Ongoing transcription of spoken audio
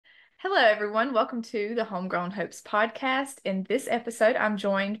Hello, everyone. Welcome to the Homegrown Hopes podcast. In this episode, I'm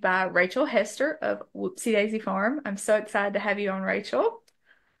joined by Rachel Hester of Whoopsie Daisy Farm. I'm so excited to have you on, Rachel.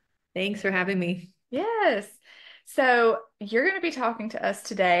 Thanks for having me. Yes. So, you're going to be talking to us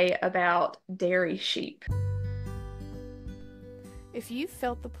today about dairy sheep. If you've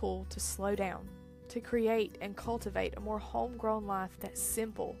felt the pull to slow down, to create and cultivate a more homegrown life that's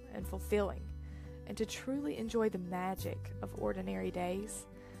simple and fulfilling, and to truly enjoy the magic of ordinary days,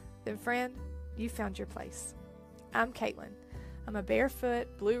 then friend, you found your place. I'm Caitlin. I'm a barefoot,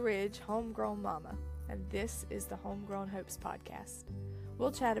 Blue Ridge, homegrown mama, and this is the Homegrown Hopes podcast.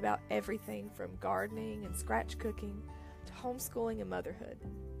 We'll chat about everything from gardening and scratch cooking to homeschooling and motherhood.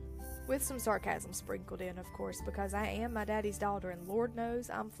 With some sarcasm sprinkled in, of course, because I am my daddy's daughter and Lord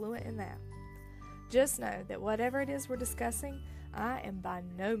knows I'm fluent in that. Just know that whatever it is we're discussing, I am by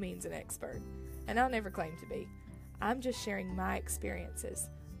no means an expert, and I'll never claim to be. I'm just sharing my experiences,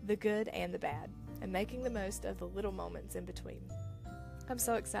 the good and the bad, and making the most of the little moments in between. I'm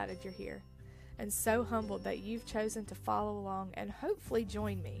so excited you're here, and so humbled that you've chosen to follow along and hopefully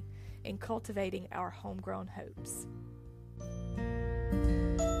join me in cultivating our homegrown hopes.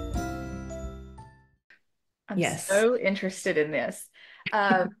 I'm so interested in this.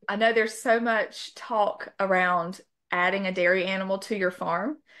 I know there's so much talk around adding a dairy animal to your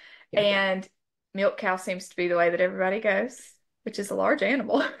farm, and milk cow seems to be the way that everybody goes, which is a large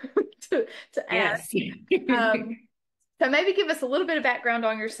animal to add. So maybe give us a little bit of background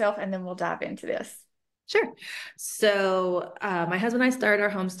on yourself, and then we'll dive into this. Sure. So my husband and I started our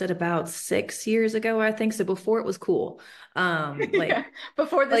homestead about 6 years ago, I think. So before it was cool.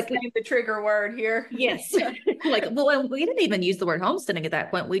 Before this became the trigger word here. Yes. Well, we didn't even use the word homesteading at that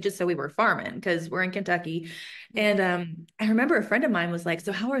point. We just said we were farming because we're in Kentucky. And I remember a friend of mine was like,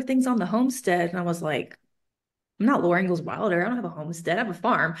 so how are things on the homestead? And I was like, I'm not Laura Ingalls Wilder. I don't have a homestead. I have a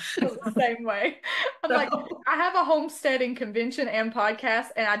farm. The same way. I'm like, I have a homesteading convention and podcast,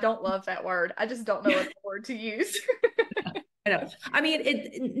 and I don't love that word. I just don't know what word to use. I know. I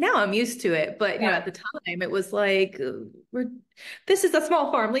mean, now I'm used to it, but you know, at the time it was like, this is a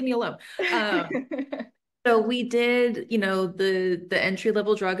small farm. Leave me alone. So we did, you know, the entry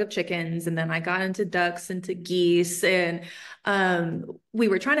level drug of chickens, and then I got into ducks, into geese, and we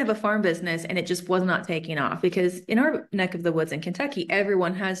were trying to have a farm business, and it just was not taking off because in our neck of the woods in Kentucky,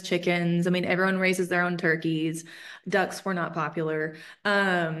 everyone has chickens. I mean, everyone raises their own turkeys. Ducks were not popular.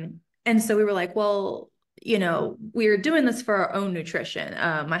 And so we were like, well, you know, we were doing this for our own nutrition.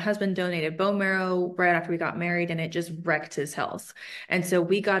 My husband donated bone marrow right after we got married, and it just wrecked his health. And so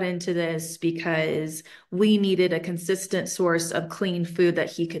we got into this because we needed a consistent source of clean food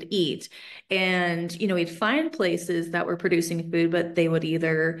that he could eat. And, you know, we'd find places that were producing food, but they would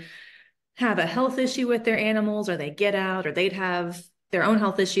either have a health issue with their animals, or they get out, or they'd have their own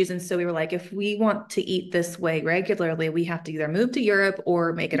health issues. And so we were like, if we want to eat this way regularly, we have to either move to Europe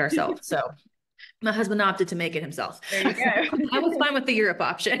or make it ourselves. So my husband opted to make it himself. There you go. I was fine with the Europe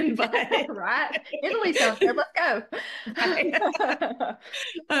option, but right. Italy sounds good. Let's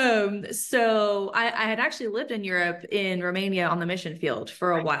go. So I had actually lived in Europe, in Romania, on the mission field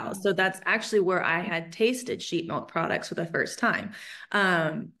for a while. So that's actually where I had tasted sheep milk products for the first time.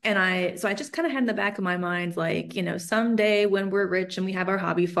 So I just kind of had in the back of my mind, like, you know, someday when we're rich and we have our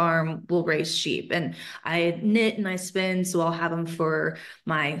hobby farm, we'll raise sheep. And I knit and I spin, so I'll have them for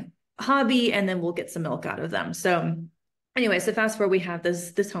my hobby, and then we'll get some milk out of them. So anyway, so fast forward, we have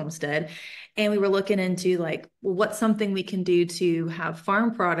this homestead, and we were looking into like, well, what's something we can do to have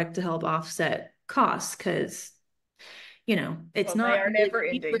farm product to help offset costs, because you know, it's not never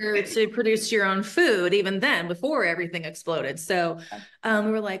ending to produce your own food, even then, before everything exploded. So we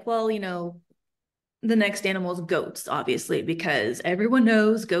were like, well, you know, the next animal is goats, obviously, because everyone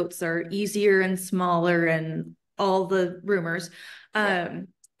knows goats are easier and smaller and all the rumors.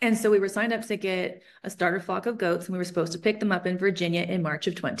 And so we were signed up to get a starter flock of goats, and we were supposed to pick them up in Virginia in March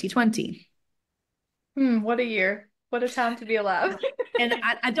of 2020. What a year. What a time to be alive. And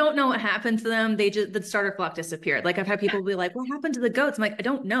I don't know what happened to them. The starter flock disappeared. Like, I've had people be like, what happened to the goats? I'm like, I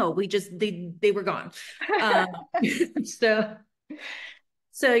don't know. They were gone.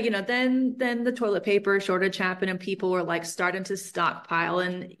 So, you know, then the toilet paper shortage happened, and people were like starting to stockpile.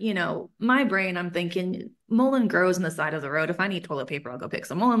 And, you know, my brain, I'm thinking, mullein grows on the side of the road. If I need toilet paper, I'll go pick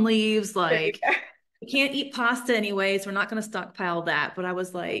some mullein leaves. Like, we can't eat pasta anyways. We're not going to stockpile that. But I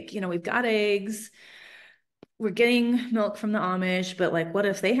was like, you know, we've got eggs. We're getting milk from the Amish, but like, what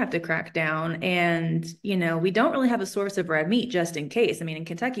if they have to crack down? And, you know, we don't really have a source of red meat just in case. I mean, in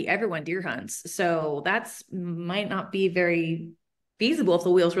Kentucky, everyone deer hunts. So that's might not be very feasible if the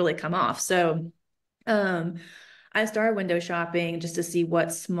wheels really come off. So I started window shopping just to see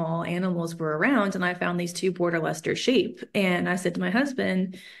what small animals were around. And I found these two border Leicester sheep. And I said to my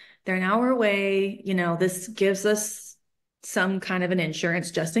husband, they're an hour away. This gives us some kind of an insurance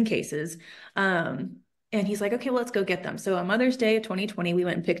just in cases. And he's like, okay, well, let's go get them. So on Mother's Day of 2020, we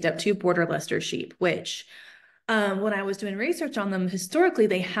went and picked up two border Leicester sheep, which when I was doing research on them, historically,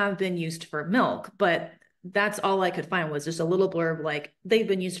 they have been used for milk, but that's all I could find was just a little blurb like they've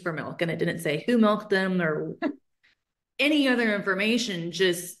been used for milk. And it didn't say who milked them or any other information,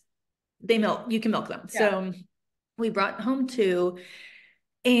 just you can milk them. Yeah. So we brought home two,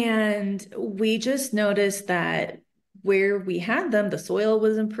 and we just noticed that where we had them, the soil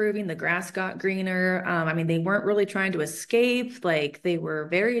was improving, the grass got greener. They weren't really trying to escape. Like, they were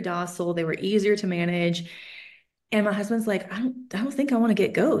very docile, they were easier to manage. And my husband's like, I don't think I want to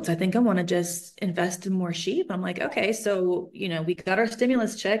get goats. I think I want to just invest in more sheep. I'm like, okay. So, we got our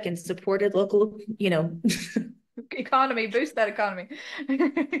stimulus check and supported local, economy, boost that economy.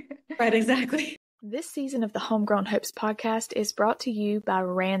 Right, exactly. This season of the Homegrown Hopes podcast is brought to you by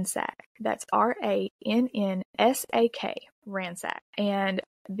RANNSAK. That's RANNSAK, RANNSAK. And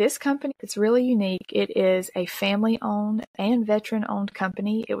this company is really unique. It is a family-owned and veteran-owned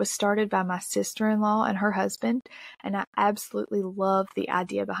company. It was started by my sister-in-law and her husband, and I absolutely love the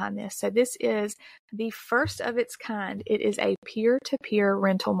idea behind this. So this is the first of its kind. It is a peer-to-peer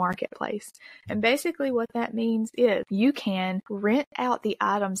rental marketplace. And basically what that means is you can rent out the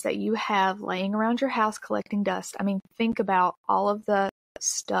items that you have laying around your house collecting dust. Think about all of the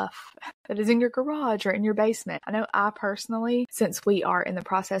stuff that is in your garage or in your basement. I know I personally, since we are in the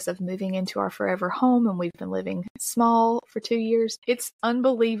process of moving into our forever home and we've been living small for 2 years, it's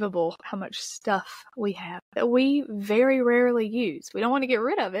unbelievable how much stuff we have that we very rarely use. We don't want to get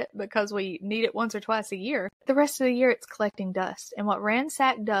rid of it because we need it once or twice a year. The rest of the year it's collecting dust. And what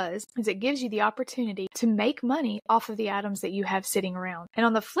RANNSAK does is it gives you the opportunity to make money off of the items that you have sitting around. And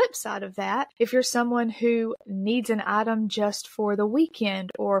on the flip side of that, if you're someone who needs an item just for the weekend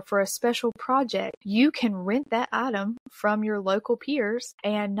or for a special project, you can rent that item from your local peers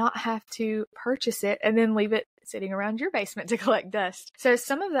and not have to purchase it and then leave it sitting around your basement to collect dust. So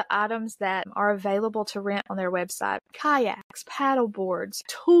some of the items that are available to rent on their website: kayaks, paddle boards,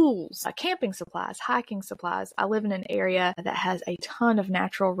 tools, camping supplies, hiking supplies. I live in an area that has a ton of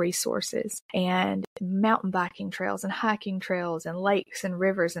natural resources and mountain biking trails and hiking trails and lakes and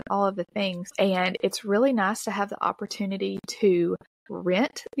rivers and all of the things. And it's really nice to have the opportunity to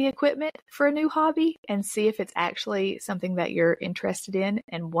rent the equipment for a new hobby and see if it's actually something that you're interested in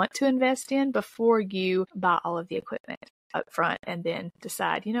and want to invest in before you buy all of the equipment up front and then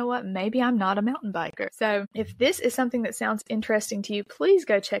decide, you know what, maybe I'm not a mountain biker. So if this is something that sounds interesting to you, please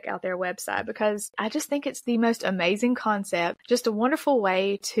go check out their website, because I just think it's the most amazing concept. Just a wonderful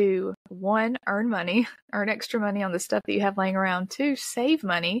way to, one, earn money, earn extra money on the stuff that you have laying around, two, save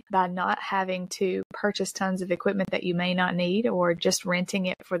money by not having to purchase tons of equipment that you may not need or just renting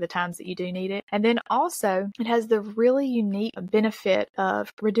it for the times that you do need it. And then also it has the really unique benefit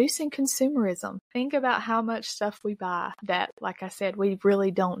of reducing consumerism. Think about how much stuff we buy that, like I said, we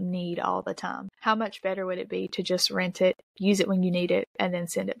really don't need all the time. How much better would it be to just rent it, use it when you need it, and then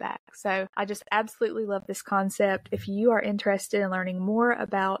send it back? So I just absolutely love this concept. If you are interested in learning more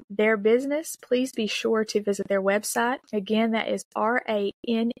about their business, please be sure to visit their website. Again, that is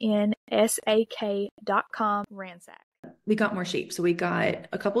RANNSAK.com, RANNSAK. We got more sheep. So we got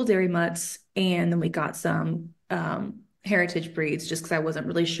a couple dairy mutts, and then we got some heritage breeds, just because I wasn't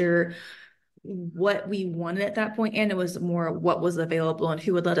really sure what we wanted at that point, and it was more what was available and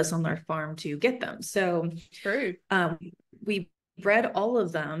who would let us on their farm to get them. So true. We bred all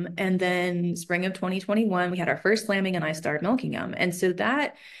of them, and then spring of 2021 we had our first lambing and I started milking them. And so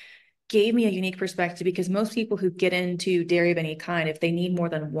that gave me a unique perspective, because most people who get into dairy of any kind, if they need more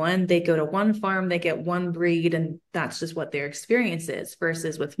than one, they go to one farm, they get one breed, and that's just what their experience is.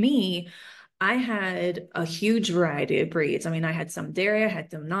 Versus with me, I had a huge variety of breeds. I had some dairy, I had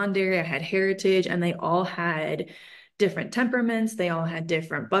some non-dairy, I had heritage, and they all had different temperaments. They all had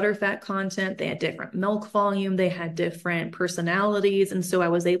different butterfat content. They had different milk volume. They had different personalities. And so I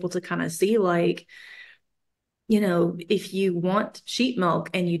was able to kind of see, like, if you want sheep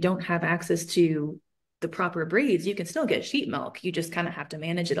milk and you don't have access to the proper breeds, you can still get sheep milk. You just kind of have to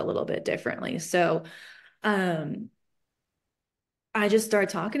manage it a little bit differently. So, I just started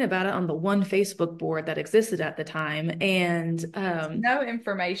talking about it on the one Facebook board that existed at the time. And no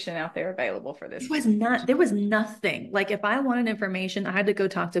information out there available for this. There was nothing. Like, if I wanted information, I had to go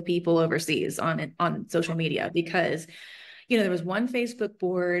talk to people overseas on social media, because there was one Facebook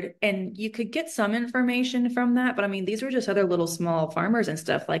board and you could get some information from that. But these were just other little small farmers and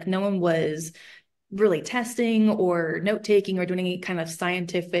stuff. Like, no one was really testing or note taking or doing any kind of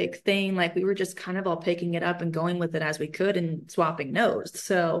scientific thing. Like we were just kind of all picking it up and going with it as we could and swapping notes.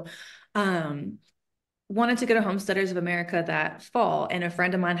 So, wanted to go to Homesteaders of America that fall, and a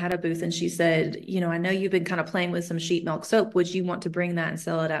friend of mine had a booth, and she said, I know you've been kind of playing with some sheep milk soap. Would you want to bring that and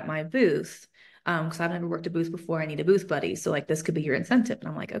sell it at my booth? Because I've never worked a booth before. I need a booth buddy. So like this could be your incentive. And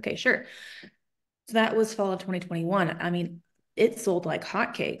I'm like, okay, sure. So that was fall of 2021. I mean, it sold like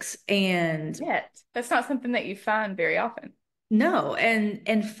hotcakes. And Yet that's not something that you find very often. no,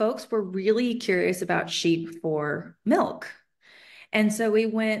 and folks were really curious about sheep for milk. And so we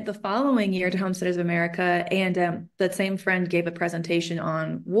went the following year to Homesteaders of America, and that same friend gave a presentation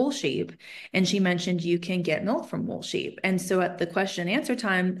on wool sheep, and she mentioned you can get milk from wool sheep. And so at the question and answer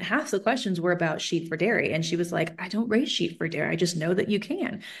time, half the questions were about sheep for dairy. And she was like, I don't raise sheep for dairy. I just know that you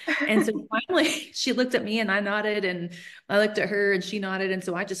can. And so finally she looked at me and I nodded, and I looked at her and she nodded. And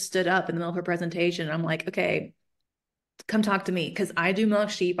so I just stood up in the middle of her presentation. And I'm like, okay, come talk to me because I do milk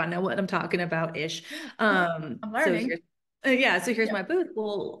sheep. I know what I'm talking about ish. I'm So learning. so here's my booth.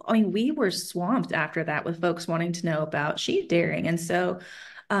 Well, I mean, we were swamped after that with folks wanting to know about sheep dairying. And so,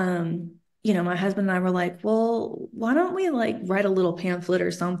 my husband and I were like, well, why don't we like write a little pamphlet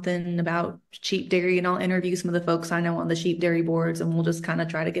or something about sheep dairy, and I'll interview some of the folks I know on the sheep dairy boards, and we'll just kind of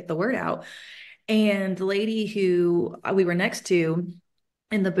try to get the word out. And the lady who we were next to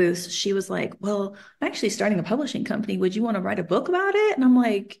in the booth, she was like, well, I'm actually starting a publishing company. Would you want to write a book about it? And I'm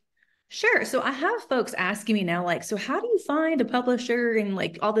like, sure. So I have folks asking me now, like, so how do you find a publisher and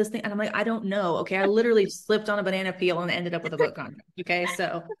like all this thing? And I'm like, I don't know. Okay. I literally slipped on a banana peel and ended up with a book contract. Okay.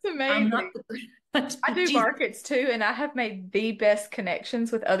 So That's I'm not, amazing. I do markets too, and I have made the best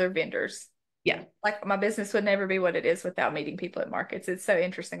connections with other vendors. yeah. Like my business would never be what it is without meeting people at markets. It's so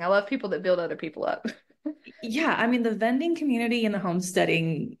interesting. I love people that build other people up. Yeah. I mean, the vending community in the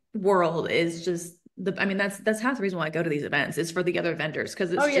homesteading world is just I mean, that's half the reason why I go to these events is for the other vendors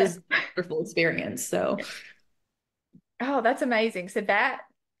because Oh it's yeah. just a wonderful experience. So Oh, that's amazing. So that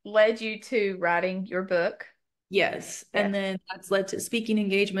led you to writing your book. yes. Yeah. And then that's led to speaking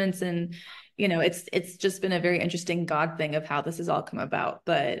engagements, and it's just been a very interesting God thing of how this has all come about.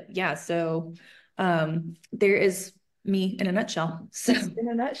 But yeah, so there is me in a nutshell. So Just in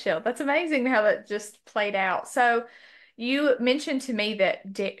a nutshell. That's amazing how that just played out. So you mentioned to me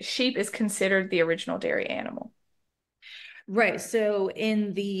that sheep is considered the original dairy animal. right. So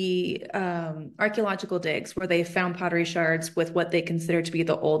in the archaeological digs where they found pottery shards with what they consider to be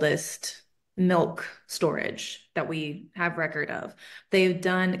the oldest milk storage that we have record of, they've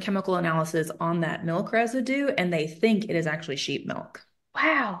done chemical analysis on that milk residue, and they think it is actually sheep milk.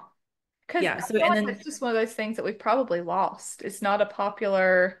 Wow. Because Yeah. I So feel and like then that's just one of those things that we've probably lost. It's not a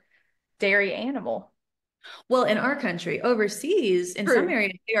popular dairy animal. well, in our country, overseas, in some True.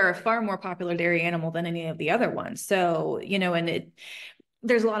 areas, they are a far more popular dairy animal than any of the other ones. So,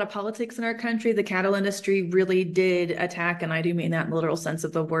 there's a lot of politics in our country. The cattle industry really did attack, and I do mean that in the literal sense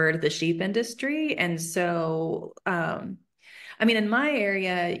of the word, the sheep industry. And so, I mean, in my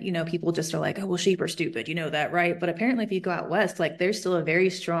area, people just are like, oh, well, sheep are stupid. You know that, right? But apparently, if you go out west, like there's still a very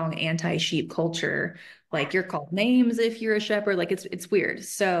strong anti-sheep culture. Like you're called names if you're a shepherd. Like it's weird.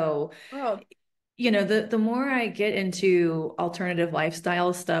 So, Oh, the more I get into alternative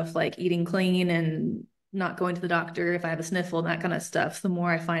lifestyle stuff like eating clean and not going to the doctor if I have a sniffle and that kind of stuff, the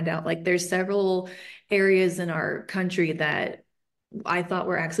more I find out like there's several areas in our country that I thought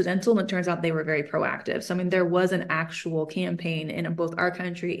were accidental, and it turns out they were very proactive. So I mean, there was an actual campaign in both our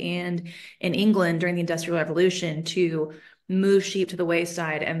country and in England during the Industrial Revolution to move sheep to the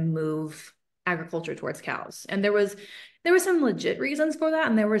wayside and move agriculture towards cows. And there was some legit reasons for that,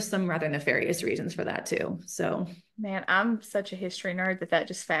 and there were some rather nefarious reasons for that too. So, man, I'm such a history nerd that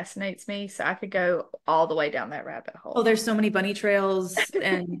just fascinates me. So I could go all the way down that rabbit oh, hole. there's so many bunny trails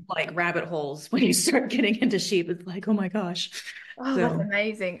and like rabbit holes when you start getting into sheep. It's like, oh my gosh. Oh, that's So,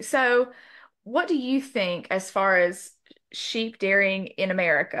 amazing. So, what do you think as far as sheep dairying in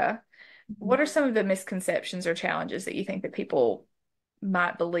America? What are some of the misconceptions or challenges that you think that people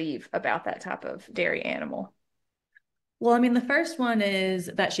might believe about that type of dairy animal? well, I mean, the first one is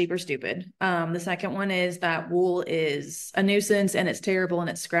that sheep are stupid. The second one is that wool is a nuisance and it's terrible and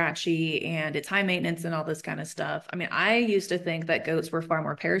it's scratchy and it's high maintenance and all this kind of stuff. I mean, I used to think that goats were far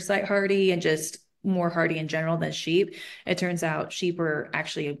more parasite hardy and just more hardy in general than sheep. It turns out sheep are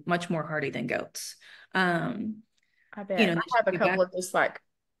actually much more hardy than goats. Um, I bet. I have a they couple back. of just like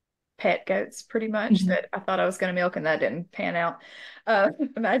pet goats pretty much Mhm. that I thought I was going to milk and that didn't pan out.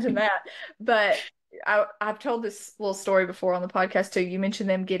 Imagine that. But I've told this little story before on the podcast too. You mentioned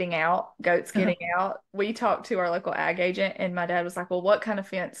them getting out, goats getting out. We talked to our local ag agent, and my dad was like, "Well, what kind of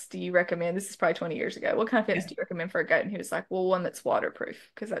fence do you recommend?" This is probably 20 years ago. "What kind of fence Yeah. do you recommend for a goat?" And he was like, "Well, one that's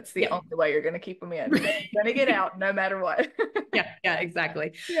waterproof, because that's the Yeah. only way you're going to keep them in. They're going to get out no matter what." Yeah,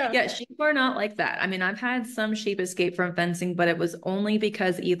 exactly. Yeah. Yeah, sheep are not like that. I mean, I've had some sheep escape from fencing, but it was only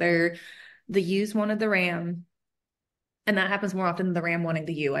because either the ewes wanted the ram, and that happens more often than the ram wanting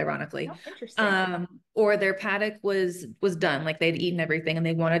the ewe, ironically. Oh, interesting. Or their paddock was done, like they'd eaten everything and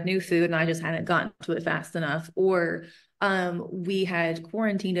they wanted new food, and I just hadn't gotten to it fast enough. Or we had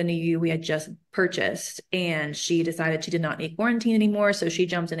quarantined a new ewe we had just purchased, and she decided she did not need quarantine anymore, so she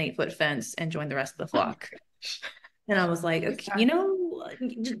jumped an 8-foot fence and joined the rest of the flock. And I was like, okay, you know,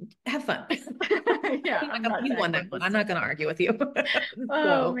 just have fun. Yeah, you won that one. I'm not going to argue with you.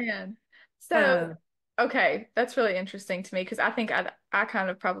 Oh man. So okay, that's really interesting to me, because I think I kind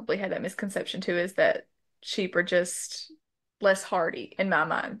of probably had that misconception too, is that sheep are just less hardy in my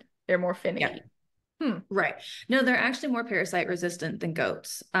mind. They're more finicky. Yeah. Right. No, they're actually more parasite resistant than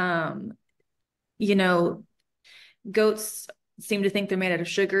goats. You know, goats seem to think they're made out of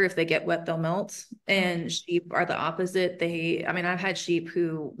sugar. If they get wet, they'll melt. And sheep are the opposite. I mean, I've had sheep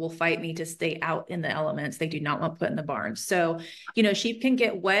who will fight me to stay out in the elements. They do not want put in the barn. So, you know, sheep can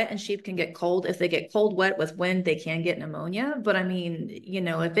get wet and sheep can get cold. If they get cold, wet with wind, they can get pneumonia. But I mean, you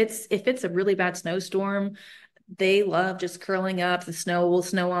know, if it's a really bad snowstorm, they love just curling up. The snow will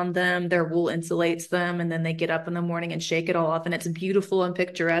snow on them. Their wool insulates them. And then they get up in the morning and shake it all off. And it's beautiful and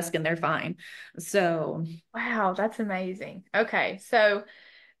picturesque, and they're fine. So. Wow, that's amazing. Okay. So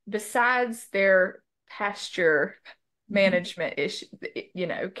besides their pasture management issue, you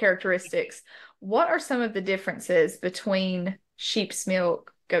know, characteristics, what are some of the differences between sheep's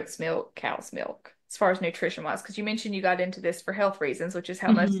milk, goat's milk, cow's milk, as far as nutrition wise? Because you mentioned you got into this for health reasons, which is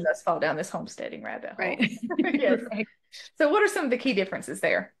how most of us fall down this homesteading rabbit hole. Right. Yes. Right. So what are some of the key differences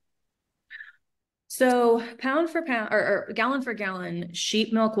there? So pound for pound or gallon for gallon,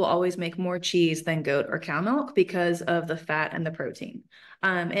 sheep milk will always make more cheese than goat or cow milk because of the fat and the protein.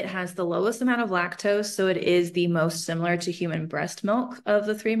 It has the lowest amount of lactose, so it is the most similar to human breast milk of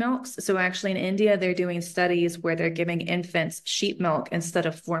the 3 milks. So actually in India, they're doing studies where they're giving infants sheep milk instead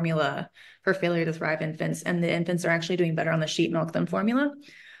of formula for failure to thrive infants. And the infants are actually doing better on the sheep milk than formula.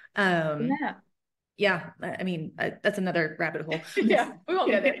 Yeah. Yeah, I mean, that's another rabbit hole. Yeah, we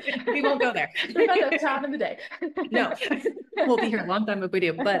won't go there. We won't go there. There's not enough time in the day. No, we'll be here a long time if we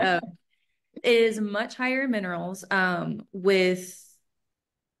do. But it is much higher minerals.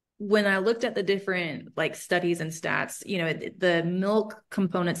 When I looked at the different like studies and stats, you know, the milk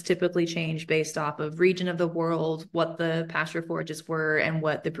components typically change based off of region of the world, what the pasture forages were, and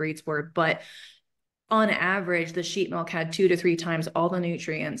what the breeds were. But on average, the sheep milk had 2 to 3 times all the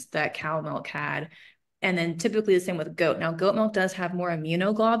nutrients that cow milk had. And then typically the same with goat. Now, goat milk does have more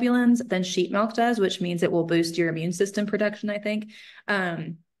immunoglobulins than sheep milk does, which means it will boost your immune system production, I think.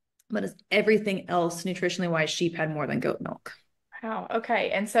 But as everything else, nutritionally wise, sheep had more than goat milk. Wow. Okay.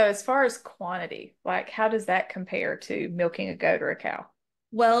 And so as far as quantity, like how does that compare to milking a goat or a cow?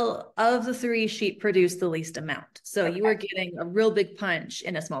 Well, of the 3, sheep produce the least amount. So you are getting a real big punch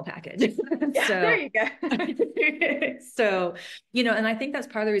in a small package. Yeah, So there you go. So, you know, and I think that's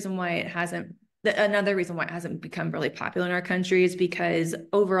part of the reason why another reason why it hasn't become really popular in our country is because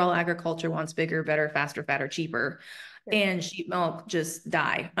overall agriculture wants bigger, better, faster, fatter, cheaper. And sheep milk just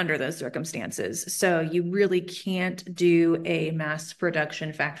die under those circumstances. So you really can't do a mass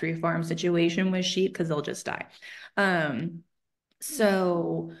production factory farm situation with sheep because they'll just die.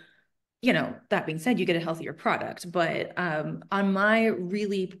 So, you know, that being said, you get a healthier product. But on my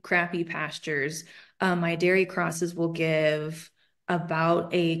really crappy pastures, my dairy crosses will give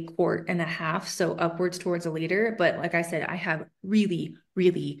about 1.5 quarts, so upwards towards 1 liter. But like I said, I have really,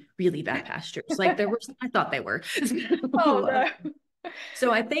 really, really bad pastures. Like they're worse than I thought they were. Oh, no.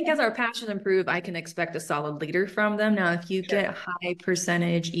 So I think as our pastures improve, I can expect a solid liter from them. Now, if you get high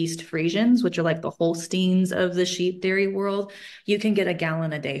percentage East Friesians, which are like the Holsteins of the sheep dairy world, you can get 1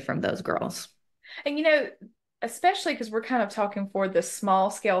 gallon a day from those girls. And you know, especially because we're kind of talking for the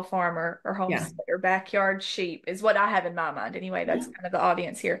small scale farmer or homesteader, backyard sheep is what I have in my mind. Anyway, that's kind of the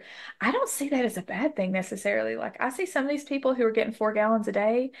audience here. I don't see that as a bad thing necessarily. Like I see some of these people who are getting 4 gallons a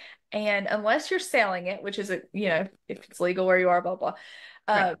day, and unless you're selling it, which is you know, if it's legal where you are, blah, blah.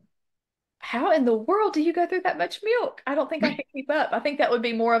 How in the world do you go through that much milk? I don't think I could keep up. I think that would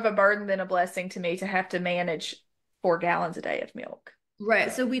be more of a burden than a blessing to me to have to manage 4 gallons a day of milk.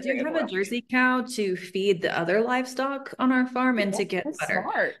 Right. So we do have a Jersey cow to feed the other livestock on our farm and to get butter.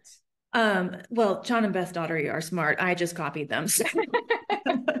 Smart. Well, John and Beth's daughter are smart. I just copied them. So.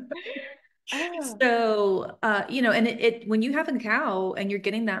 So, and when you have a cow and you're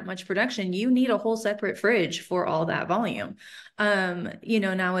getting that much production, you need a whole separate fridge for all that volume.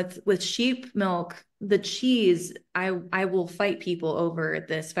 Now with sheep milk, the cheese, I will fight people over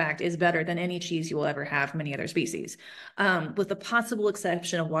this fact, is better than any cheese you will ever have from any other species, with the possible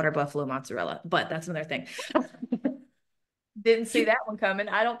exception of water buffalo mozzarella, but that's another thing. Didn't see that one coming.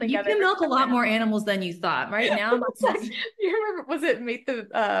 I don't think you I've can ever milk a lot more animals than you thought. Right now, you remember, was it Meet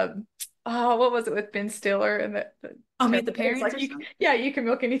the what was it with Ben Stiller and Meet the Parents? Like you can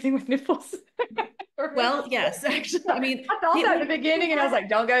milk anything with nipples. Well, yes, actually, I mean, I thought that at the beginning, and I was like,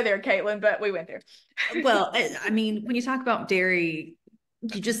 "Don't go there, Caitlin," but we went there. Well, I mean, when you talk about dairy,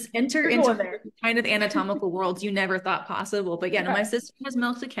 you just enter into kind of anatomical worlds you never thought possible. But yeah, no, my sister has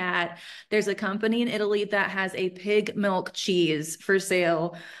milked a cat. There's a company in Italy that has a pig milk cheese for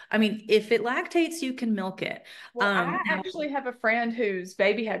sale. I mean, if it lactates, you can milk it. Well, I actually have a friend whose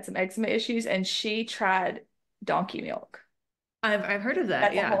baby had some eczema issues, and she tried donkey milk. I've heard of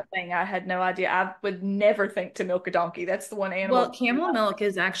that. That's the whole thing. I had no idea. I would never think to milk a donkey. That's the one animal. Well, camel milk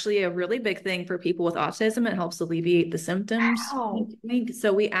is actually a really big thing for people with autism. It helps alleviate the symptoms. Wow.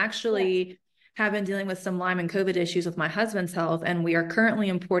 So we actually have been dealing with some Lyme and COVID issues with my husband's health, and we are currently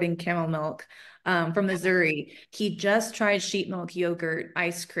importing camel milk from Missouri. He just tried sheep milk yogurt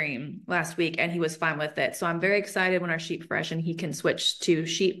ice cream last week, and he was fine with it. So I'm very excited when our sheep freshen, he can switch to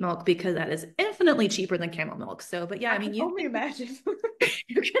sheep milk, because that is infinitely cheaper than camel milk. So, but yeah, I mean, you only imagine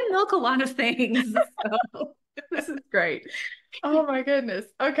you can milk a lot of things. So. This is great. Oh my goodness.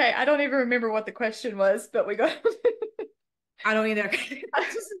 Okay, I don't even remember what the question was, but we got. I don't either.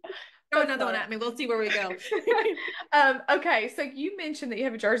 Throw another one at me. We'll see where we go. Okay, so you mentioned that you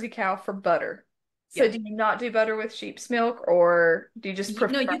have a Jersey cow for butter. So do you not do butter with sheep's milk, or do you just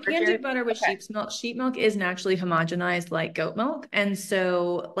prefer? No, you can do butter with sheep's milk. Sheep milk is naturally homogenized like goat milk. And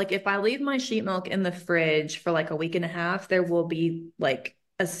so like if I leave my sheep milk in the fridge for like a week and a half, there will be like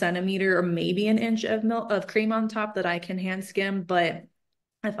a centimeter or maybe an inch of cream on top that I can hand skim. But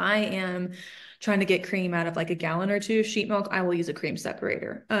if I am trying to get cream out of like a gallon or two of sheep milk, I will use a cream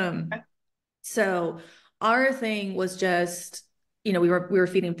separator. So our thing was just, we were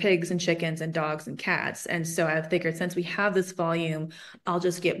feeding pigs and chickens and dogs and cats. And so I figured, since we have this volume, I'll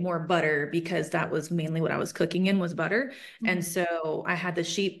just get more butter, because that was mainly what I was cooking in, was butter. Mm-hmm. And so I had the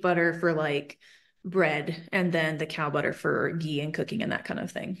sheep butter for like bread, and then the cow butter for ghee and cooking and that kind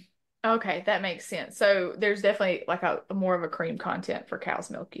of thing. Okay, that makes sense. So there's definitely like a more of a cream content for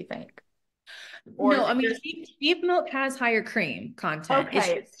cow's milk, you think? Or no, I mean, sheep milk has higher cream content.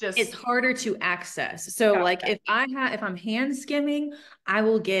 Okay, it's harder to access. So like if I'm hand skimming, I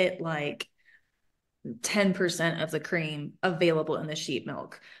will get like 10% of the cream available in the sheep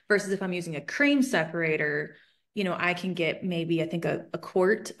milk, versus if I'm using a cream separator, I can get maybe, I think a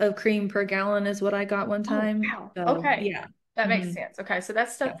quart of cream per gallon is what I got one time. Oh, wow. So, okay. Yeah. That makes sense. Okay. So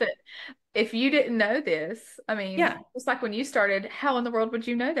that's stuff that if you didn't know this, I mean, it's like when you started, how in the world would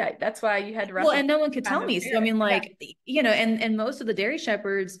you know that? That's why you had to. Well, and no one could tell me. So I mean, like, and most of the dairy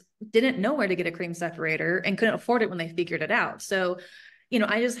shepherds didn't know where to get a cream separator and couldn't afford it when they figured it out. So,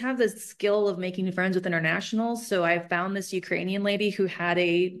 I just have this skill of making friends with internationals. So I found this Ukrainian lady who had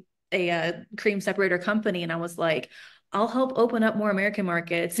a cream separator company, and I was like, I'll help open up more American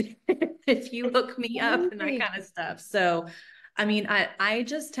markets if you hook me up and that kind of stuff. So, I mean, I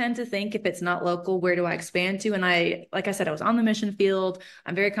just tend to think, if it's not local, where do I expand to? And like I said, I was on the mission field.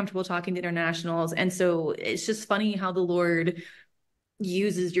 I'm very comfortable talking to internationals. And so it's just funny how the Lord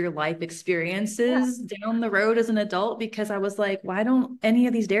uses your life experiences down the road as an adult, because I was like, why don't any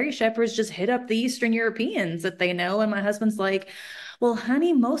of these dairy shepherds just hit up the Eastern Europeans that they know? And my husband's like, well,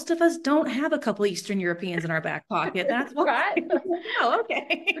 honey, most of us don't have a couple Eastern Europeans in our back pocket. That's why. Oh,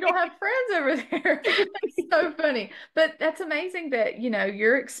 okay. We don't have friends over there. That's so funny. But that's amazing that,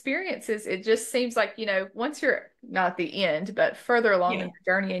 your experiences, it just seems like, once you're not at the end, but further along in the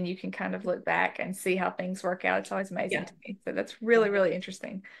journey, and you can kind of look back and see how things work out. It's always amazing to me. So that's really, really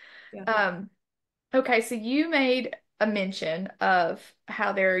interesting. Okay. So you made a mention of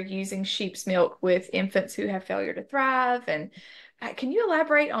how they're using sheep's milk with infants who have failure to thrive. And can you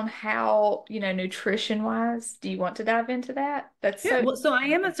elaborate on how, nutrition wise, do you want to dive into that? That's so I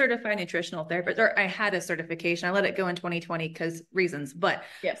am a certified nutritional therapist, or I had a certification. I let it go in 2020 because reasons, but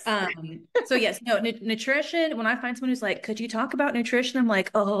nutrition, when I find someone who's like, could you talk about nutrition? I'm like,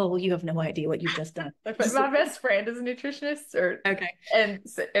 oh, you have no idea what you've just done. My best friend is a nutritionist, and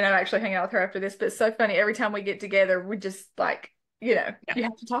I'm actually hanging out with her after this, but it's so funny. Every time we get together, we just like, you have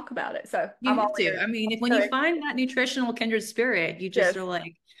to talk about it. So you have to. I mean, when you find that nutritional kindred spirit, you just are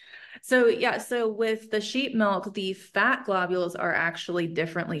like, So yeah, so with the sheep milk, the fat globules are actually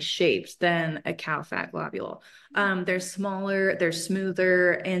differently shaped than a cow fat globule. They're smaller, they're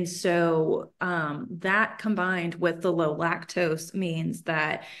smoother, and so that combined with the low lactose means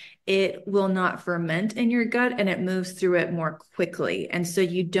that it will not ferment in your gut and it moves through it more quickly. And so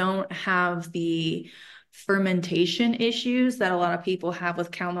you don't have the fermentation issues that a lot of people have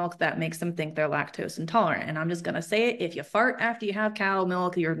with cow milk that makes them think they're lactose intolerant. And I'm just going to say it, if you fart after you have cow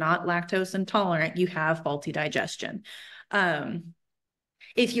milk, you're not lactose intolerant, you have faulty digestion.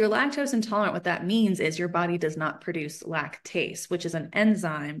 If you're lactose intolerant, what that means is your body does not produce lactase, which is an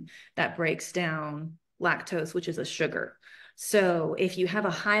enzyme that breaks down lactose, which is a sugar. So if you have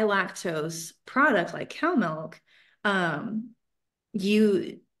a high lactose product like cow milk,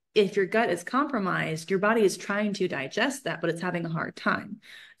 you if your gut is compromised, your body is trying to digest that, but it's having a hard time.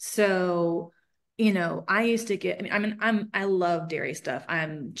 So, I used to get, I love dairy stuff.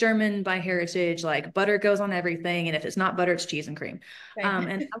 I'm German by heritage, like butter goes on everything. And if it's not butter, it's cheese and cream.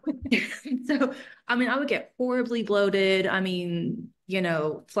 And so, I would get horribly bloated.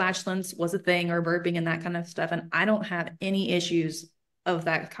 Flatulence was a thing, or burping and that kind of stuff. And I don't have any issues of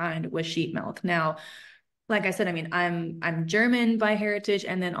that kind with sheep milk. Now, like I said, I'm German by heritage,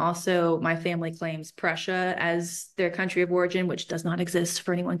 and then also my family claims Prussia as their country of origin, which does not exist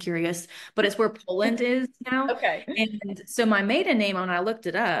for anyone curious, but it's where Poland is now. Okay. And so my maiden name, when I looked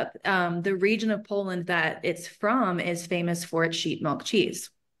it up, the region of Poland that it's from is famous for its sheep milk cheese.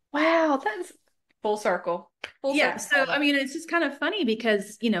 Wow, that's full circle. Yeah. So, it's just kind of funny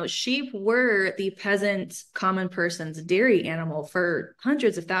because, sheep were the peasant, common person's dairy animal for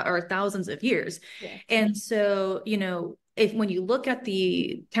hundreds of or thousands of years. Yeah. And so, when you look at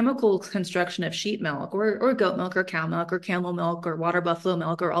the chemical construction of sheep milk or goat milk or cow milk or camel milk or water buffalo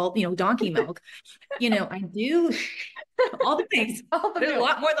milk or all, donkey milk, I do all the things. There's a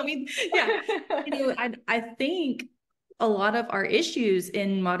lot more than I think a lot of our issues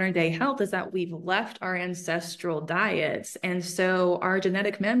in modern day health is that we've left our ancestral diets. And so our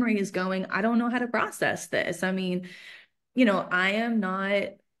genetic memory is going, I don't know how to process this. I am not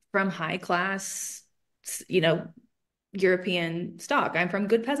from high class, European stock. I'm from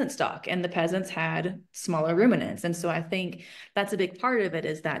good peasant stock, and the peasants had smaller ruminants. And so I think that's a big part of it,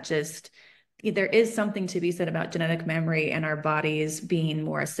 is that just there is something to be said about genetic memory and our bodies being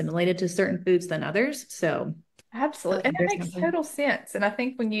more assimilated to certain foods than others. So absolutely. And that makes total sense. And I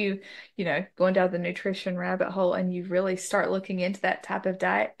think when going down the nutrition rabbit hole and you really start looking into that type of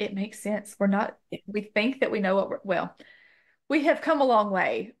diet, it makes sense. We think that we know we have come a long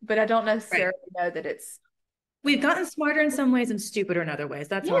way, but I don't necessarily know that we've gotten smarter in some ways and stupider in other ways.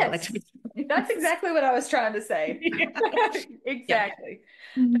 That's how I like to. That's exactly what I was trying to say. Exactly.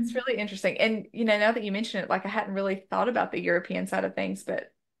 Yeah. That's really interesting. And, now that you mention it, like I hadn't really thought about the European side of things,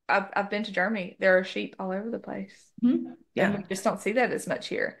 but I've been to Germany. There are sheep all over the place. Mm-hmm. Yeah. And we just don't see that as much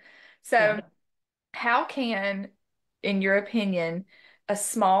here. So how can, in your opinion, a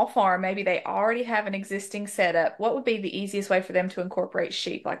small farm, maybe they already have an existing setup, what would be the easiest way for them to incorporate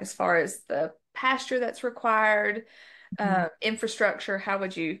sheep? Like as far as the pasture that's required, infrastructure, how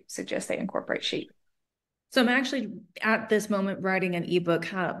would you suggest they incorporate sheep? So I'm actually at this moment writing an ebook,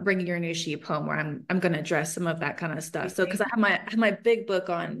 Bringing Your New Sheep Home, where I'm going to address some of that kind of stuff. So because I have my big book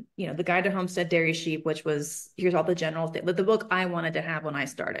on, the Guide to Homestead Dairy Sheep, which was, here's all the general thing, but the book I wanted to have when I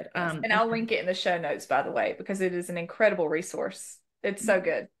started. And I'll link it in the show notes, by the way, because it is an incredible resource. It's so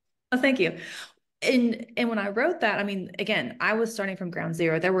good. Oh, thank you. And when I wrote that, again, I was starting from ground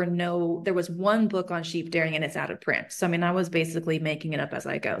zero. There was one book on sheep dairying and it's out of print. So, I was basically making it up as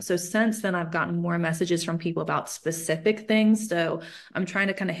I go. So since then, I've gotten more messages from people about specific things. So I'm trying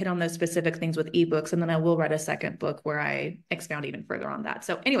to kind of hit on those specific things with ebooks. And then I will write a second book where I expound even further on that.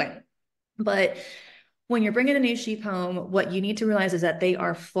 So anyway, but when you're bringing a new sheep home, what you need to realize is that they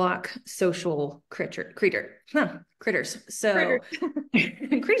are flock social critters. So creatures.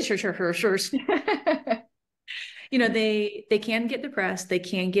 They can get depressed, they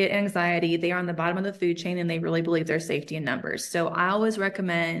can get anxiety, they are on the bottom of the food chain, and they really believe their safety in numbers. So I always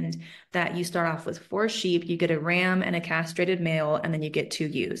recommend that you start off with 4 sheep, you get a ram and a castrated male, and then you get 2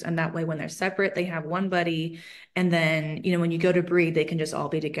 ewes. And that way, when they're separate, they have one buddy. And then, when you go to breed, they can just all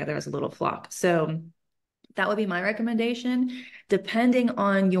be together as a little flock. So that would be my recommendation. Depending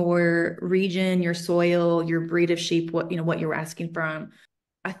on your region, your soil, your breed of sheep, what you're asking from,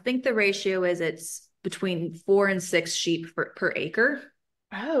 I think the ratio is it's between 4 and 6 sheep per acre.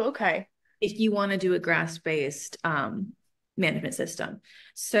 Oh, okay. If you want to do a grass-based management system.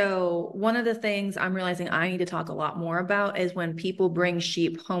 So one of the things I'm realizing I need to talk a lot more about is when people bring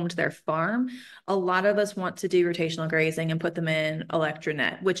sheep home to their farm, a lot of us want to do rotational grazing and put them in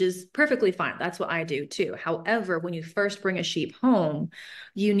electronet, which is perfectly fine. That's what I do too. However, when you first bring a sheep home,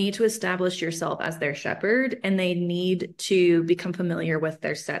 you need to establish yourself as their shepherd, and they need to become familiar with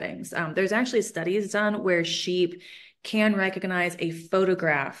their settings. There's actually studies done where sheep can recognize a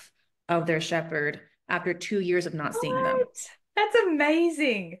photograph of their shepherd after 2 years of not seeing them. What? That's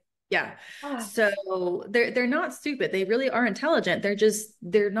amazing. Yeah. Oh, So they're not stupid. They really are intelligent.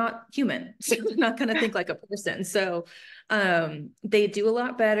 They're not human. So they're not going to think like a person. So they do a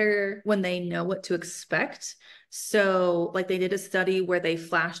lot better when they know what to expect. So like they did a study where they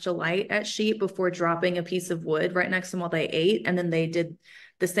flashed a light at sheep before dropping a piece of wood right next to them while they ate. And then they did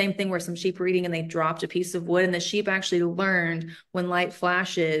the same thing where some sheep were eating and they dropped a piece of wood, and the sheep actually learned when light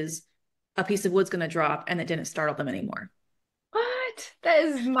flashes, a piece of wood's going to drop, and it didn't startle them anymore. what? That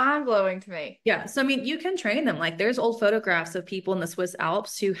is mind-blowing to me. Yeah. So, I mean, you can train them. Like there's old photographs of people in the Swiss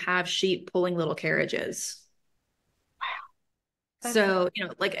Alps who have sheep pulling little carriages. That's So,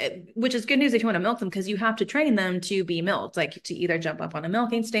 which is good news if you want to milk them, because you have to train them to be milked, like to either jump up on a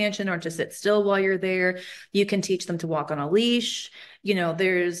milking stanchion or to sit still while you're there. You can teach them to walk on a leash.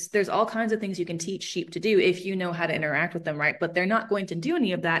 There's all kinds of things you can teach sheep to do if you know how to interact with them, right? But they're not going to do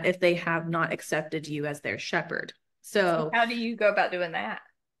any of that if they have not accepted you as their shepherd. So how do you go about doing that?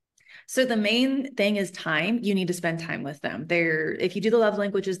 So the main thing is time. You need to spend time with them. If you do the love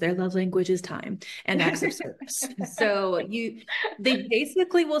languages, their love language is time and acts of service. So they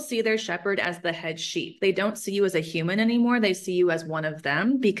basically will see their shepherd as the head sheep. They don't see you as a human anymore. They see you as one of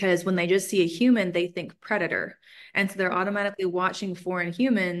them, because when they just see a human, they think predator. And so they're automatically watching foreign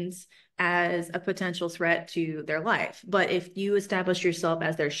humans as a potential threat to their life. But if you establish yourself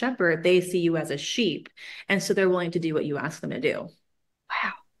as their shepherd, they see you as a sheep. And so they're willing to do what you ask them to do.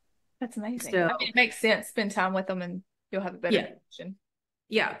 Wow. That's amazing. So, I mean, it makes sense. Spend time with them and you'll have a better connection.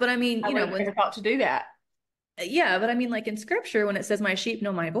 Yeah. But I mean, I would have thought to do that. Yeah. But I mean, like in scripture, when it says my sheep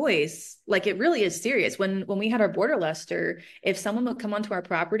know my voice, like it really is serious. When we had our border Lester, if someone would come onto our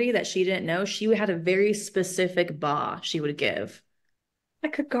property that she didn't know, she had a very specific baa she would give.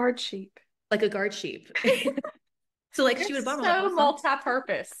 Like a guard sheep. Like a guard sheep. So like she would baa. So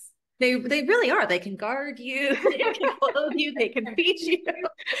multi-purpose. They really are. They can guard you, they can clothe you, they can feed you,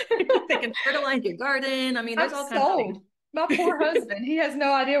 they can fertilize your garden. I mean, there's all kinds of things. My poor husband, he has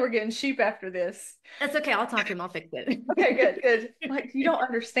no idea we're getting sheep after this. That's okay. I'll talk to him. I'll fix it. Okay, good. Like, you don't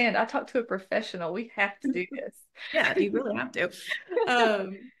understand. I talked to a professional. We have to do this. Yeah, you really have to.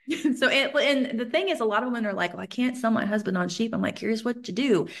 And the thing is, a lot of women are like, well, I can't sell my husband on sheep. I'm like, here's what you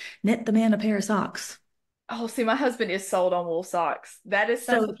do. Knit the man a pair of socks. Oh, see, my husband is sold on wool socks. That is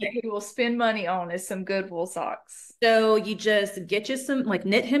something that he will spend money on, is some good wool socks. So you just get you some, like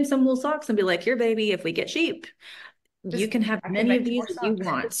knit him some wool socks and be like, here, baby, if we get sheep, you can have many of these that you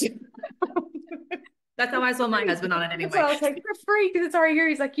want. That's how I sold my husband on it anyway. So I was like, for free, because it's already here.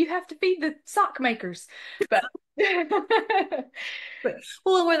 He's like, you have to feed the sock makers. But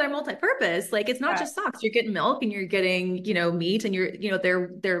well, where they're multi-purpose, like it's not just socks. You're getting milk and you're getting, meat, and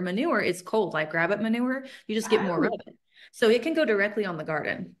their manure is cold, like rabbit manure. You just get more of it. So it can go directly on the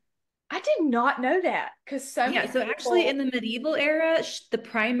garden. I did not know that, because so actually in the medieval era, the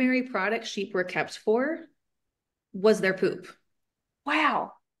primary product sheep were kept for was their poop.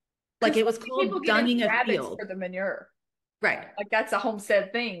 Wow. Like it was called dunging a field for the manure. Right. Like that's a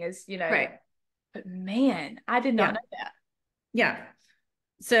homestead thing, is, right. But man, I did not know that. Yeah.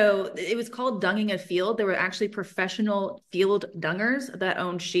 So it was called dunging a field. There were actually professional field dungers that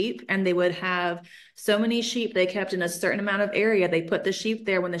owned sheep, and they would have so many sheep they kept in a certain amount of area. They put the sheep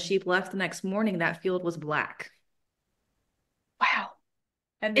there. When the sheep left the next morning, that field was black. Wow.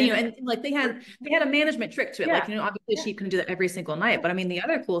 And like they had a management trick to it. Like, obviously sheep can do that every single night. But I mean, the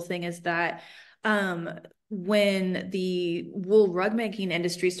other cool thing is that when the wool rug making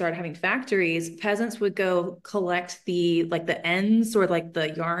industry started having factories, peasants would go collect the ends or like the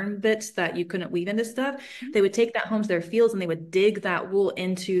yarn bits that you couldn't weave into stuff. They would take that home to their fields and they would dig that wool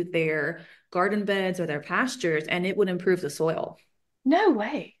into their garden beds or their pastures, and it would improve the soil. No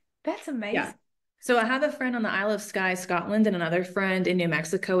way. That's amazing. Yeah. So I have a friend on the Isle of Skye, Scotland, and another friend in New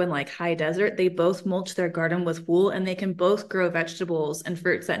Mexico in like high desert. They both mulch their garden with wool, and they can both grow vegetables and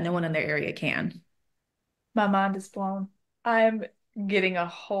fruits that no one in their area can. My mind is blown. I'm getting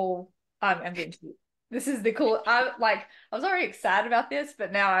I'm getting to this is the cool. I was already excited about this,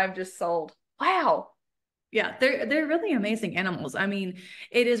 but now I'm just sold. Wow. Yeah, they're really amazing animals. I mean,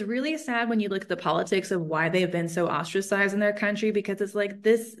 it is really sad when you look at the politics of why they've been so ostracized in their country, because it's like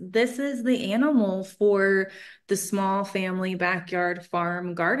this is the animal for the small family backyard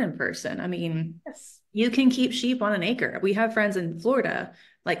farm garden person. I mean, Yes. you can keep sheep on an acre. We have friends in Florida,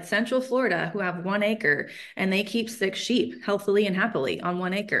 like Central Florida, who have 1 acre, and they keep 6 sheep healthily and happily on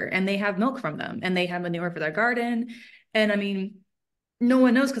 1 acre, and they have milk from them, and they have manure for their garden. And I mean, no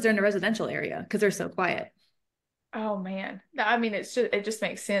one knows because they're in a residential area because they're so quiet. Oh man. No, I mean it just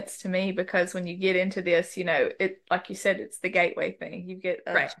makes sense to me because when you get into this, it like you said, it's the gateway thing. You get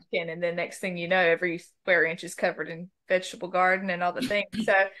a Right. chicken and then next thing you know, every square inch is covered in vegetable garden and all the things.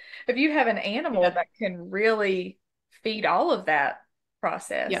 So if you have an animal Yeah. that can really feed all of that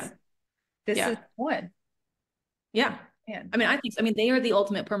process, Yeah. this is Yeah. one. Yeah. Man. I mean, I mean, they are the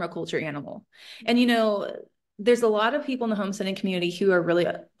ultimate permaculture animal. And, there's a lot of people in the homesteading community who are really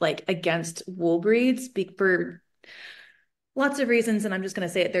like against wool breeds for lots of reasons. And I'm just going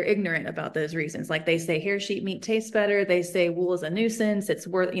to say it. They're ignorant about those reasons. Like they say hair sheep meat tastes better. They say wool is a nuisance. It's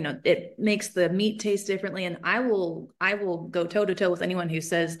worth, it makes the meat taste differently. And I will go toe to toe with anyone who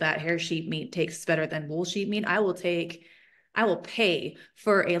says that hair sheep meat tastes better than wool sheep meat. I will pay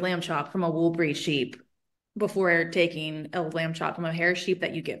for a lamb chop from a wool breed sheep before taking a lamb chop from a hair sheep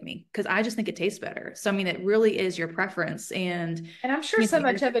that you give me, because I just think it tastes better. So I mean, it really is your preference. And And I'm sure so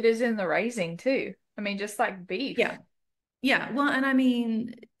much of it is in the raising too. I mean, just like beef. yeah. Yeah. Well, and I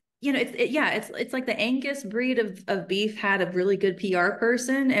mean, it's like the Angus breed of beef had a really good PR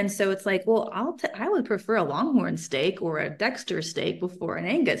person. And so it's like, well, I would prefer a Longhorn steak or a Dexter steak before an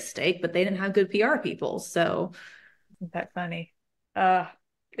Angus steak, but they didn't have good PR people. So Isn't that funny?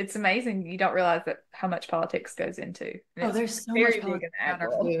 It's amazing. You don't realize that how much politics goes into. And it's there's so much very big in politics the ag around our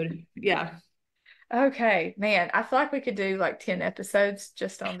world. food. Yeah. Okay, man, I feel like we could do like 10 episodes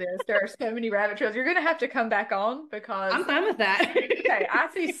just on this. There are so many rabbit trails. You're gonna have to come back on because I'm fine with that. okay, I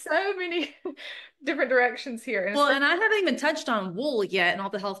see so many different directions here. And Well, and I haven't even touched on wool yet and all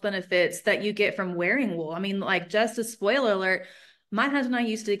the health benefits that you get from wearing wool. I mean, like, just a spoiler alert, my husband and I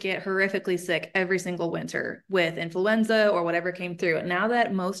used to get horrifically sick every single winter with influenza or whatever came through. Now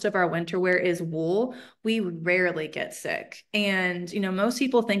that most of our winter wear is wool, we rarely get sick. And, most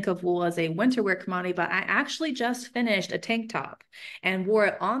people think of wool as a winter wear commodity, but I actually just finished a tank top and wore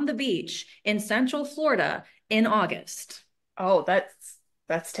it on the beach in Central Florida in August. oh,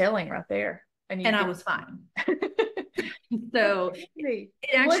 that's telling right there. And I was fine. So it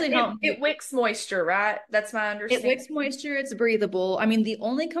actually helped. It wicks moisture, right? That's my It understanding. wicks moisture, it's breathable. I mean, the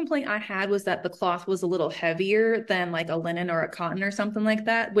only complaint I had was that the cloth was a little heavier than like a linen or a cotton or something like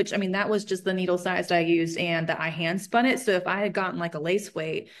that, which I mean, that was just the needle size I used and that I hand spun it. So if I had gotten like a lace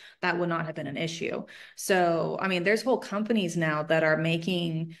weight, that would not have been an issue. So, I mean, there's whole companies now that are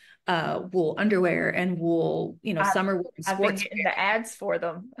making wool underwear and wool, summer wear and I've been sports getting wear. the ads for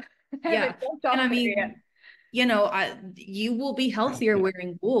them. Yeah. And I mean, you will be healthier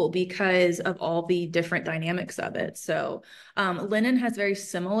wearing wool because of all the different dynamics of it. So, linen has very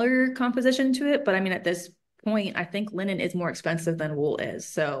similar composition to it, but I mean, at this point, I think linen is more expensive than wool is.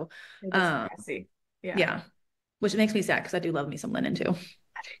 So, Messy. yeah, which makes me sad because I do love me some linen too.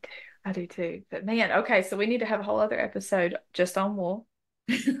 I do too. I do too. But man, okay, so we need to have a whole other episode just on wool.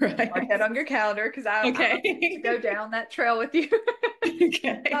 Right. Mark that on your calendar because I want to go down that trail with you.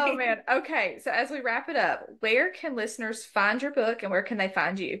 Okay. Oh man. Okay. So as we wrap it up, where can listeners find your book and where can they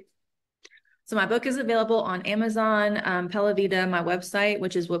find you? So my book is available on Amazon, Pella Vida, my website,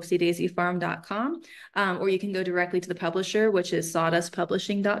 which is 𝑊hoopsiedaisyfarm.com, or you can go directly to the publisher, which is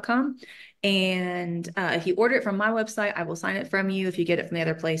sawdustpublishing.com. And if you order it from my website, I will sign it from you. If you get it from the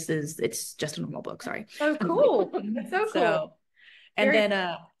other places, it's just a normal book. Sorry. Oh, cool. So cool. And then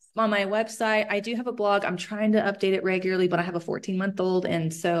on my website, I do have a blog. I'm trying to update it regularly, but I have a 14-month-old.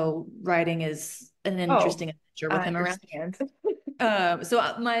 And so writing is an interesting adventure with him around.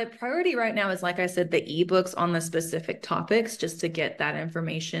 So my priority right now is, like I said, the ebooks on the specific topics, just to get that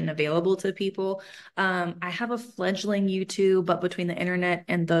information available to people. I have a fledgling YouTube, but between the internet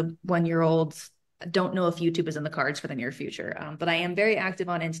and the 1-year-olds, I don't know if YouTube is in the cards for the near future. But I am very active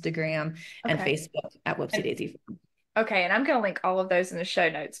on Instagram and Facebook at Whoopsie Daisy. Okay, and I'm going to link all of those in the show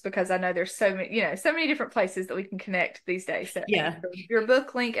notes because I know there's so many different places that we can connect these days. So yeah, your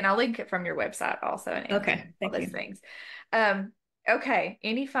book link, and I'll link it from your website also. And okay, all those things. Okay,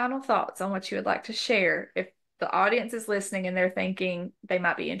 any final thoughts on what you would like to share if the audience is listening and they're thinking they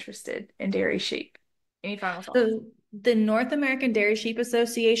might be interested in dairy sheep? Any final thoughts? So the North American Dairy Sheep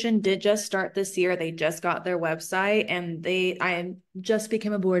Association did just start this year. They just got their website and I just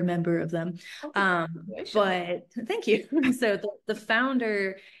became a board member of them. But thank you. So the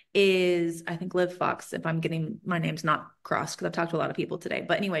founder is, I think, Liv Fox, if I'm getting my name's not crossed, because I've talked to a lot of people today.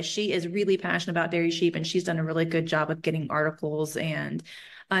 But anyway, she is really passionate about dairy sheep, and she's done a really good job of getting articles and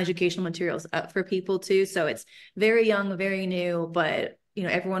educational materials up for people too. So it's very young, very new, but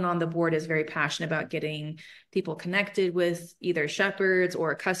everyone on the board is very passionate about getting people connected with either shepherds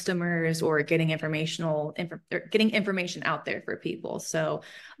or customers, or getting information out there for people. So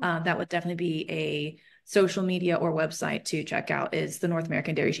that would definitely be a social media or website to check out, is the North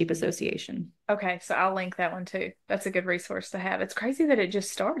American Dairy Sheep Association. Okay, so I'll link that one too. That's a good resource to have. It's crazy that it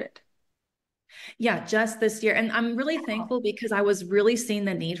just started. Yeah, just this year. And I'm really thankful, because I was really seeing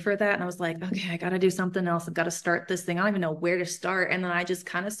the need for that. And I was like, okay, I got to do something else. I've got to start this thing. I don't even know where to start. And then I just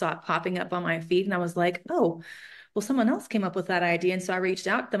kind of saw it popping up on my feed, and I was like, oh, well, someone else came up with that idea. And so I reached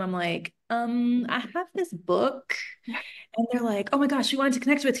out to them. I'm like, I have this book. And they're like, oh my gosh, we wanted to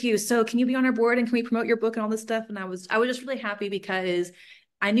connect with you. So can you be on our board, and can we promote your book and all this stuff? And I was just really happy, because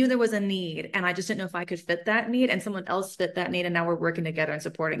I knew there was a need, and I just didn't know if I could fit that need, and someone else fit that need. And now we're working together and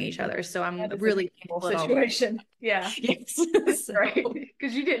supporting each other. So I'm really thankful situation. Yeah. Yes. So, right.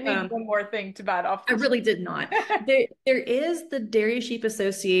 Because you didn't need one more thing to bite off. I really did not. There is the Dairy Sheep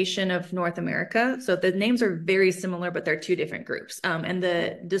Association of North America. So the names are very similar, but they're two different groups. And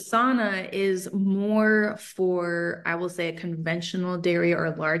the dsana is more for, I will say, a conventional dairy or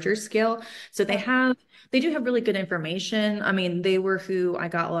a larger scale. So they do have really good information. I mean, they were who I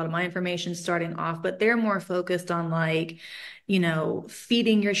got a lot of my information starting off, but they're more focused on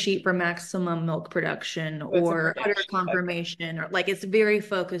feeding your sheep for maximum milk production, or udder confirmation, or it's very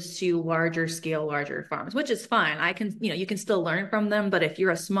focused to larger scale, larger farms, which is fine. You can still learn from them, but if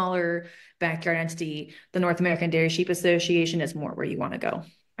you're a smaller backyard entity, the North American Dairy Sheep Association is more where you want to go.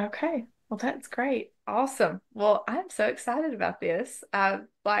 Okay. Well, that's great. Awesome. Well, I'm so excited about this. I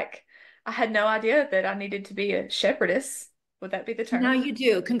had no idea that I needed to be a shepherdess. Would that be the term? Now you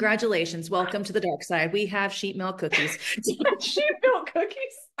do. Congratulations. Welcome to the dark side. We have sheep milk cookies. Sheep milk cookies?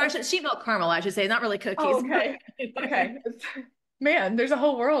 Or sheep milk caramel, I should say. Not really cookies. Oh, okay. Okay. Man, there's a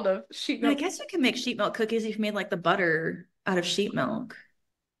whole world of sheep milk. I guess you can make sheep milk cookies if you made the butter out of sheep milk.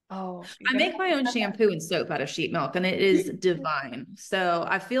 Oh, I make my own shampoo and soap out of sheep milk, and it is divine. So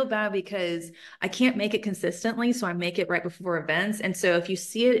I feel bad because I can't make it consistently. So I make it right before events. And so if you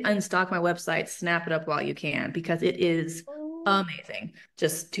see it in stock, my website, snap it up while you can, because it is amazing.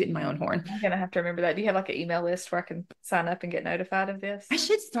 Just tooting my own horn. I'm going to have to remember that. Do you have an email list where I can sign up and get notified of this? I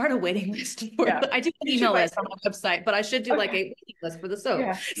should start a waiting list for it. I do have an email list on my website, but I should do a waiting list for the soap.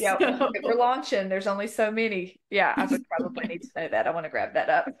 Yeah. So. If we're launching, there's only so many. Yeah, I would probably need to know that. I want to grab that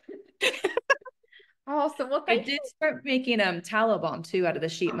up. Awesome. Well, I did start making tallow balm too out of the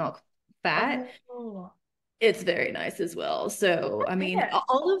sheep milk fat. Oh. It's very nice as well. So, I mean,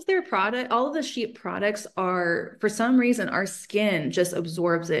 all of the sheep products are, for some reason, our skin just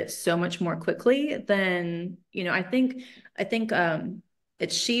absorbs it so much more quickly than, I think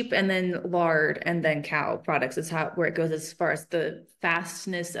it's sheep and then lard and then cow products is where it goes as far as the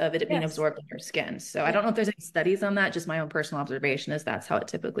fastness of it being absorbed in your skin. So I don't know if there's any studies on that. Just my own personal observation is that's how it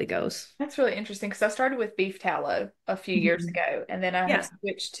typically goes. That's really interesting, because I started with beef tallow a few years ago, and then I have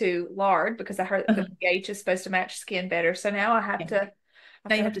switched to lard because I heard that the pH is supposed to match skin better. So now I have to.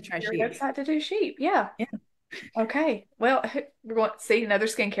 Now you have to try sheep. Website to do sheep. Yeah. Okay. Well, we're going to see another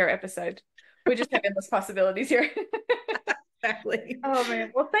skincare episode. We just have endless possibilities here. Exactly. Oh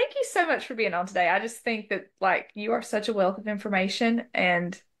man. Well, thank you so much for being on today. I just think that you are such a wealth of information,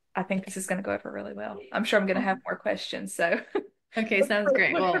 and I think this is going to go over really well. I'm sure I'm going to have more questions. So okay, sounds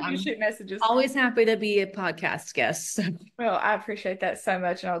great. Well, I'm always happy to be a podcast guest. So. Well, I appreciate that so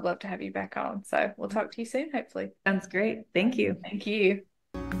much, and I would love to have you back on. So we'll talk to you soon, hopefully. Sounds great. Thank you. Thank you.